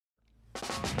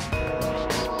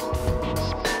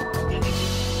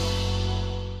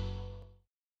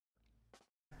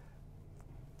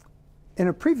In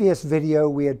a previous video,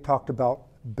 we had talked about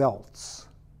belts.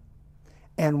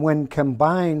 And when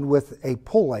combined with a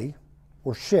pulley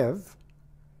or sheave,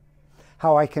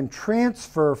 how I can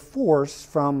transfer force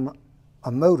from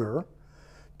a motor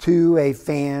to a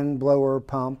fan, blower,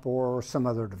 pump, or some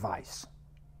other device.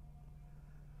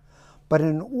 But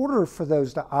in order for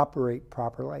those to operate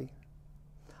properly,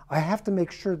 I have to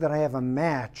make sure that I have a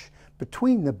match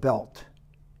between the belt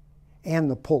and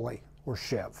the pulley or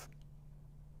sheave.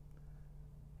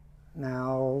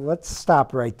 Now, let's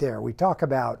stop right there. We talk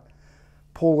about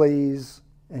pulleys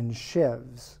and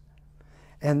sheaves,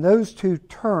 and those two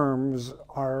terms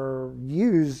are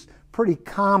used pretty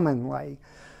commonly.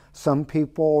 Some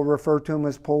people refer to them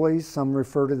as pulleys, some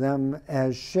refer to them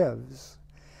as sheaves.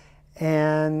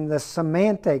 And the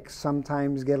semantics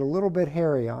sometimes get a little bit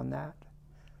hairy on that.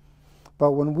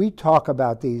 But when we talk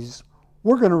about these,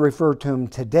 we're going to refer to them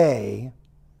today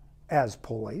as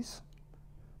pulleys.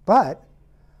 But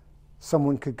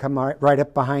someone could come right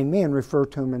up behind me and refer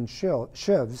to them as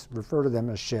sheaves, refer to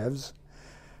them as sheaves.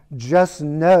 Just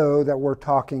know that we're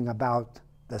talking about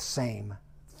the same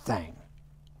thing.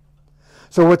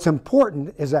 So what's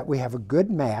important is that we have a good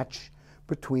match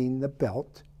between the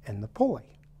belt and the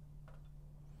pulley.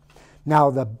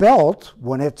 Now the belt,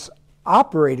 when it's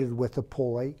operated with the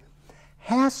pulley,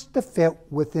 has to fit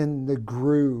within the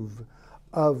groove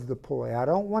of the pulley. I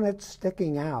don't want it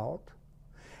sticking out,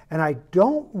 and I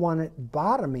don't want it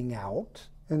bottoming out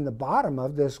in the bottom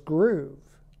of this groove.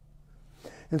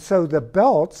 And so the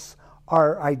belts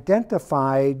are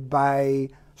identified by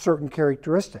certain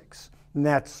characteristics, and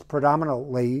that's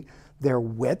predominantly their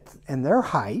width and their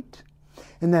height.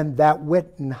 And then that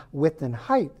width and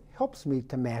height helps me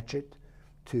to match it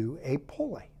to a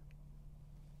pulley.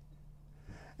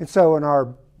 And so in our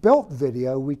belt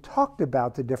video, we talked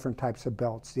about the different types of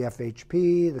belts, the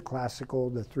FHP, the classical,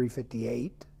 the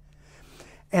 358,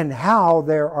 and how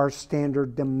there are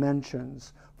standard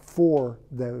dimensions for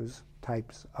those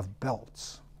types of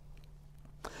belts.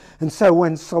 And so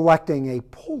when selecting a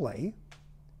pulley,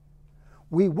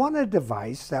 we want a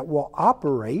device that will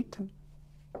operate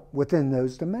within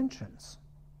those dimensions.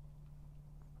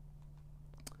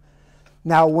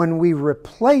 Now, when we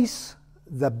replace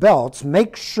the belts,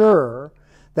 make sure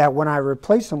that when I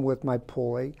replace them with my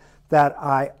pulley, that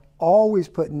I always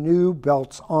put new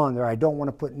belts on there. I don't want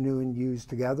to put new and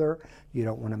used together. You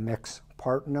don't want to mix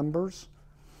part numbers.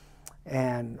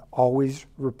 And always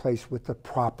replace with the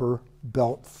proper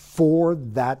belt for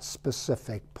that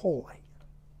specific pulley.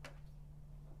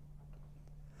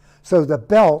 So the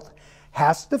belt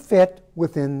has to fit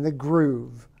within the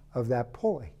groove of that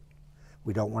pulley.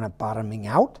 We don't want it bottoming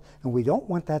out, and we don't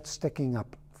want that sticking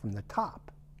up from the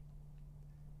top.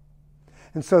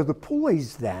 And so the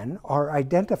pulleys then are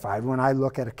identified when I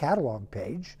look at a catalog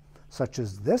page, such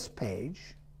as this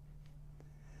page.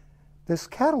 This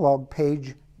catalog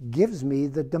page gives me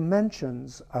the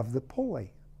dimensions of the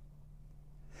pulley.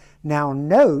 Now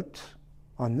note,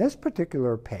 on this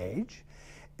particular page,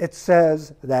 it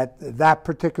says that that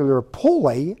particular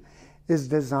pulley is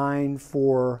designed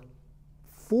for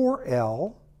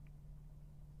 4L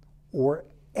or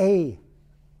A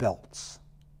belts.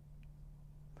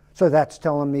 So that's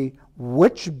telling me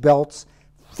which belts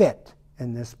fit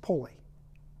in this pulley.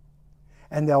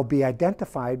 And they'll be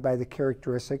identified by the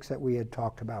characteristics that we had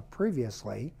talked about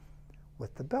previously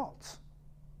with the belts.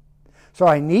 So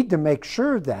I need to make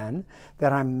sure then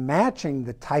that I'm matching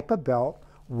the type of belt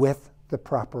with the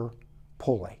proper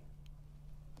pulley.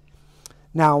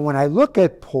 Now when I look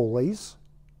at pulleys,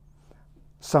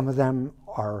 some of them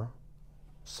are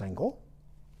single.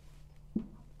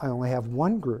 I only have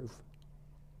one groove.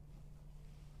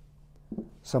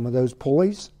 Some of those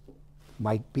pulleys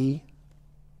might be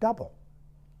double,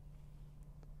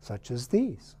 such as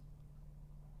these.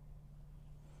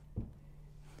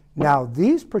 Now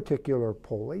these particular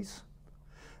pulleys,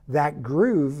 that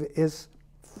groove is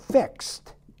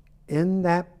fixed in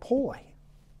that pulley.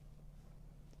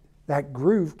 That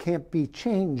groove can't be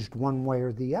changed one way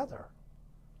or the other.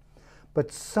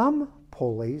 But some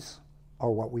pulleys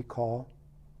are what we call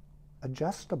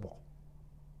adjustable.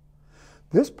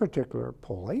 This particular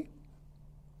pulley,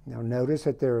 now notice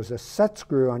that there is a set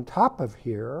screw on top of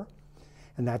here,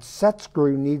 and that set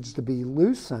screw needs to be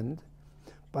loosened,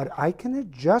 but I can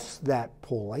adjust that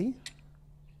pulley,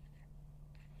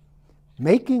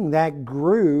 making that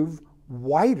groove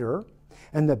wider,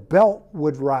 and the belt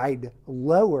would ride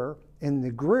lower in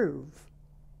the groove.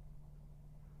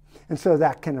 And so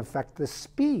that can affect the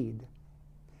speed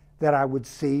that I would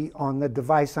see on the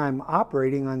device I'm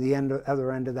operating on the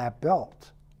other end of that belt.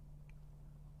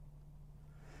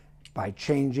 By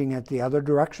changing it the other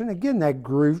direction, again, that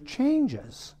groove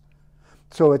changes.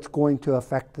 So it's going to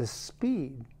affect the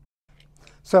speed.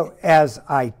 So as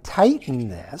I tighten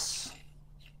this,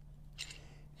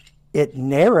 it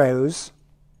narrows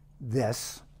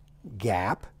this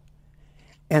gap,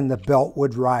 and the belt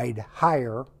would ride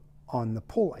higher on the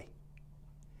pulley.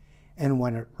 And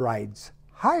when it rides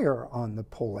higher on the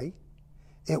pulley,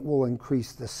 it will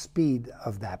increase the speed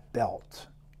of that belt.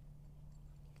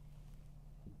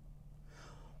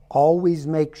 Always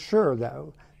make sure,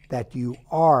 though, that you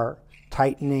are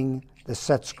tightening the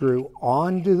set screw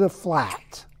onto the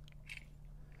flat.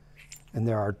 And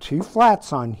there are two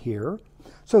flats on here,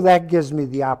 so that gives me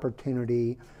the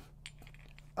opportunity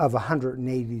of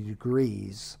 180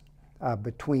 degrees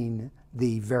between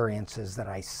the variances that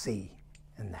I see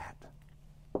in that.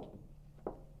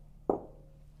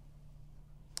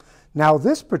 Now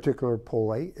this particular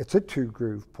pulley, it's a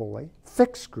 2-groove pulley,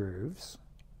 fixed grooves.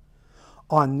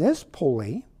 On this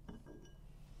pulley,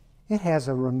 it has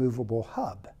a removable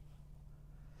hub.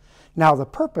 Now the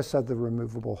purpose of the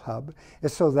removable hub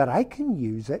is so that I can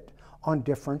use it on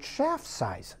different shaft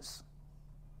sizes.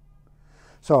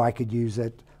 So I could use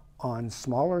it on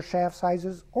smaller shaft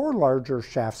sizes or larger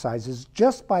shaft sizes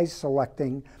just by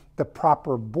selecting the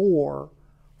proper bore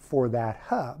for that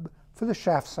hub for the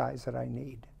shaft size that I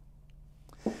need.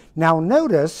 Now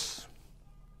notice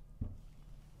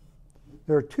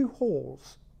there are 2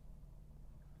 holes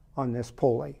on this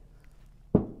pulley,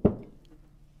 but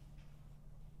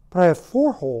I have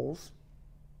 4 holes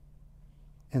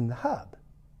in the hub.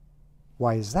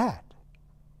 Why is that?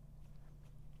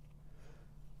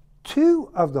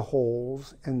 2 of the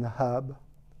holes in the hub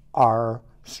are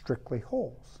strictly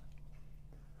holes,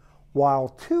 while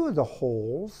 2 of the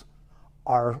holes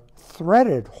are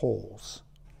threaded holes,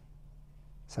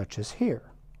 such as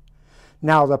here.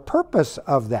 Now the purpose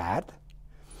of that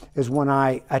is when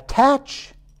I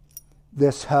attach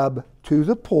this hub to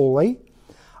the pulley,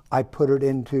 I put it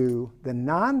into the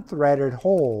non-threaded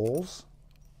holes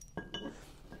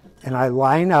and I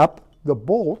line up the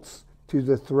bolts to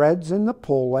the threads in the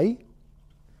pulley,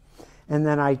 and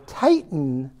then I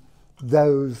tighten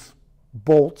those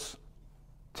bolts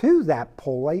to that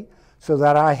pulley so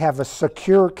that I have a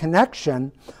secure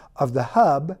connection of the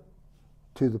hub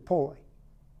to the pulley.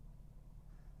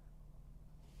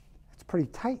 It's pretty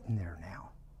tight in there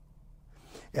now.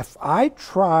 If I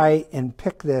try and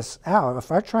pick this out,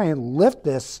 if I try and lift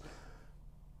this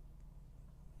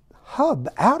hub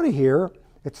out of here,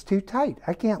 it's too tight.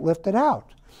 I can't lift it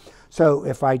out. So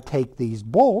if I take these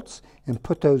bolts and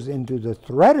put those into the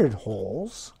threaded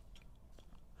holes,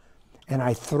 and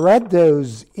I thread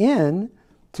those in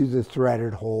to the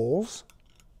threaded holes,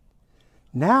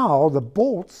 now the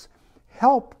bolts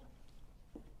help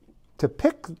to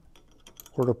pick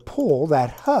or to pull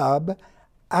that hub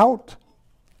out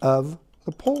of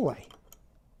the pulley.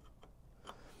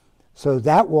 So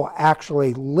that will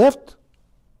actually lift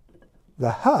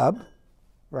the hub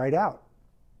right out.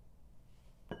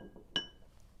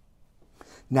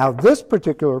 Now this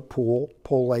particular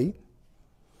pulley,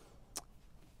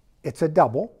 it's a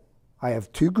double. I have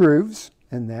 2 grooves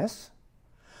in this,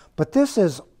 but this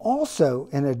is also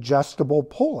an adjustable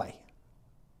pulley.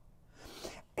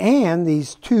 And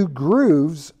these 2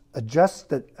 grooves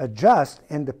adjust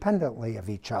independently of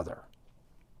each other.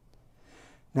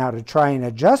 Now to try and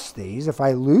adjust these, if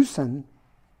I loosen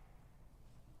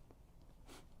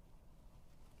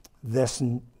this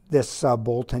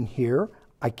bolt in here,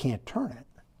 I can't turn it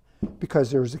because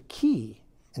there's a key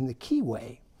in the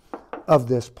keyway of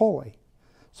this pulley.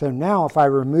 So now if I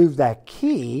remove that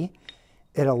key,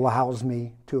 it allows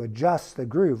me to adjust the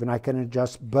groove, and I can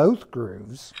adjust both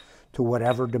grooves to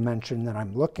whatever dimension that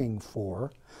I'm looking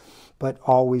for. But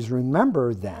always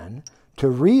remember then to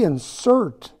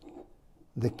reinsert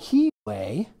the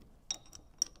keyway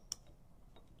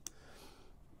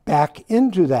back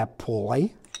into that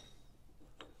pulley.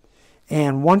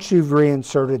 And once you've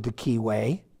reinserted the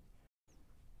keyway,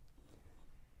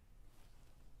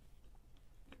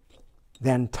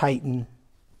 then tighten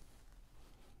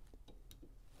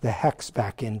the hex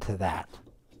back into that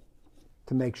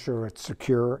to make sure it's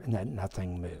secure and that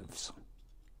nothing moves.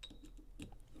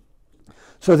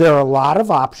 So there are a lot of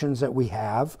options that we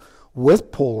have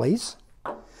with pulleys.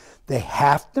 They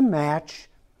have to match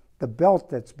the belt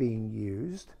that's being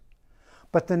used,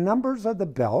 but the numbers of the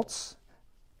belts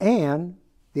and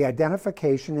the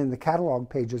identification in the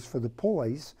catalog pages for the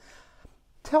pulleys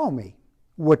tell me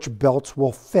which belts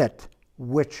will fit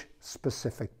which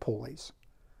specific pulleys.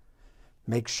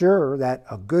 Make sure that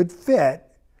a good fit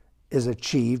is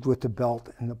achieved with the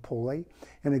belt and the pulley,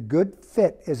 and a good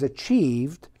fit is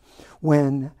achieved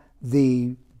when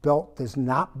The belt does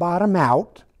not bottom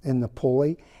out in the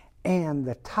pulley, and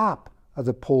the top of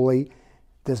the pulley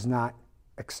does not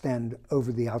extend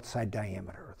over the outside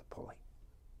diameter of the pulley.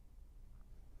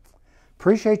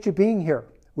 Appreciate you being here.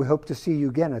 We hope to see you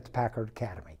again at the Packard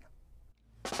Academy.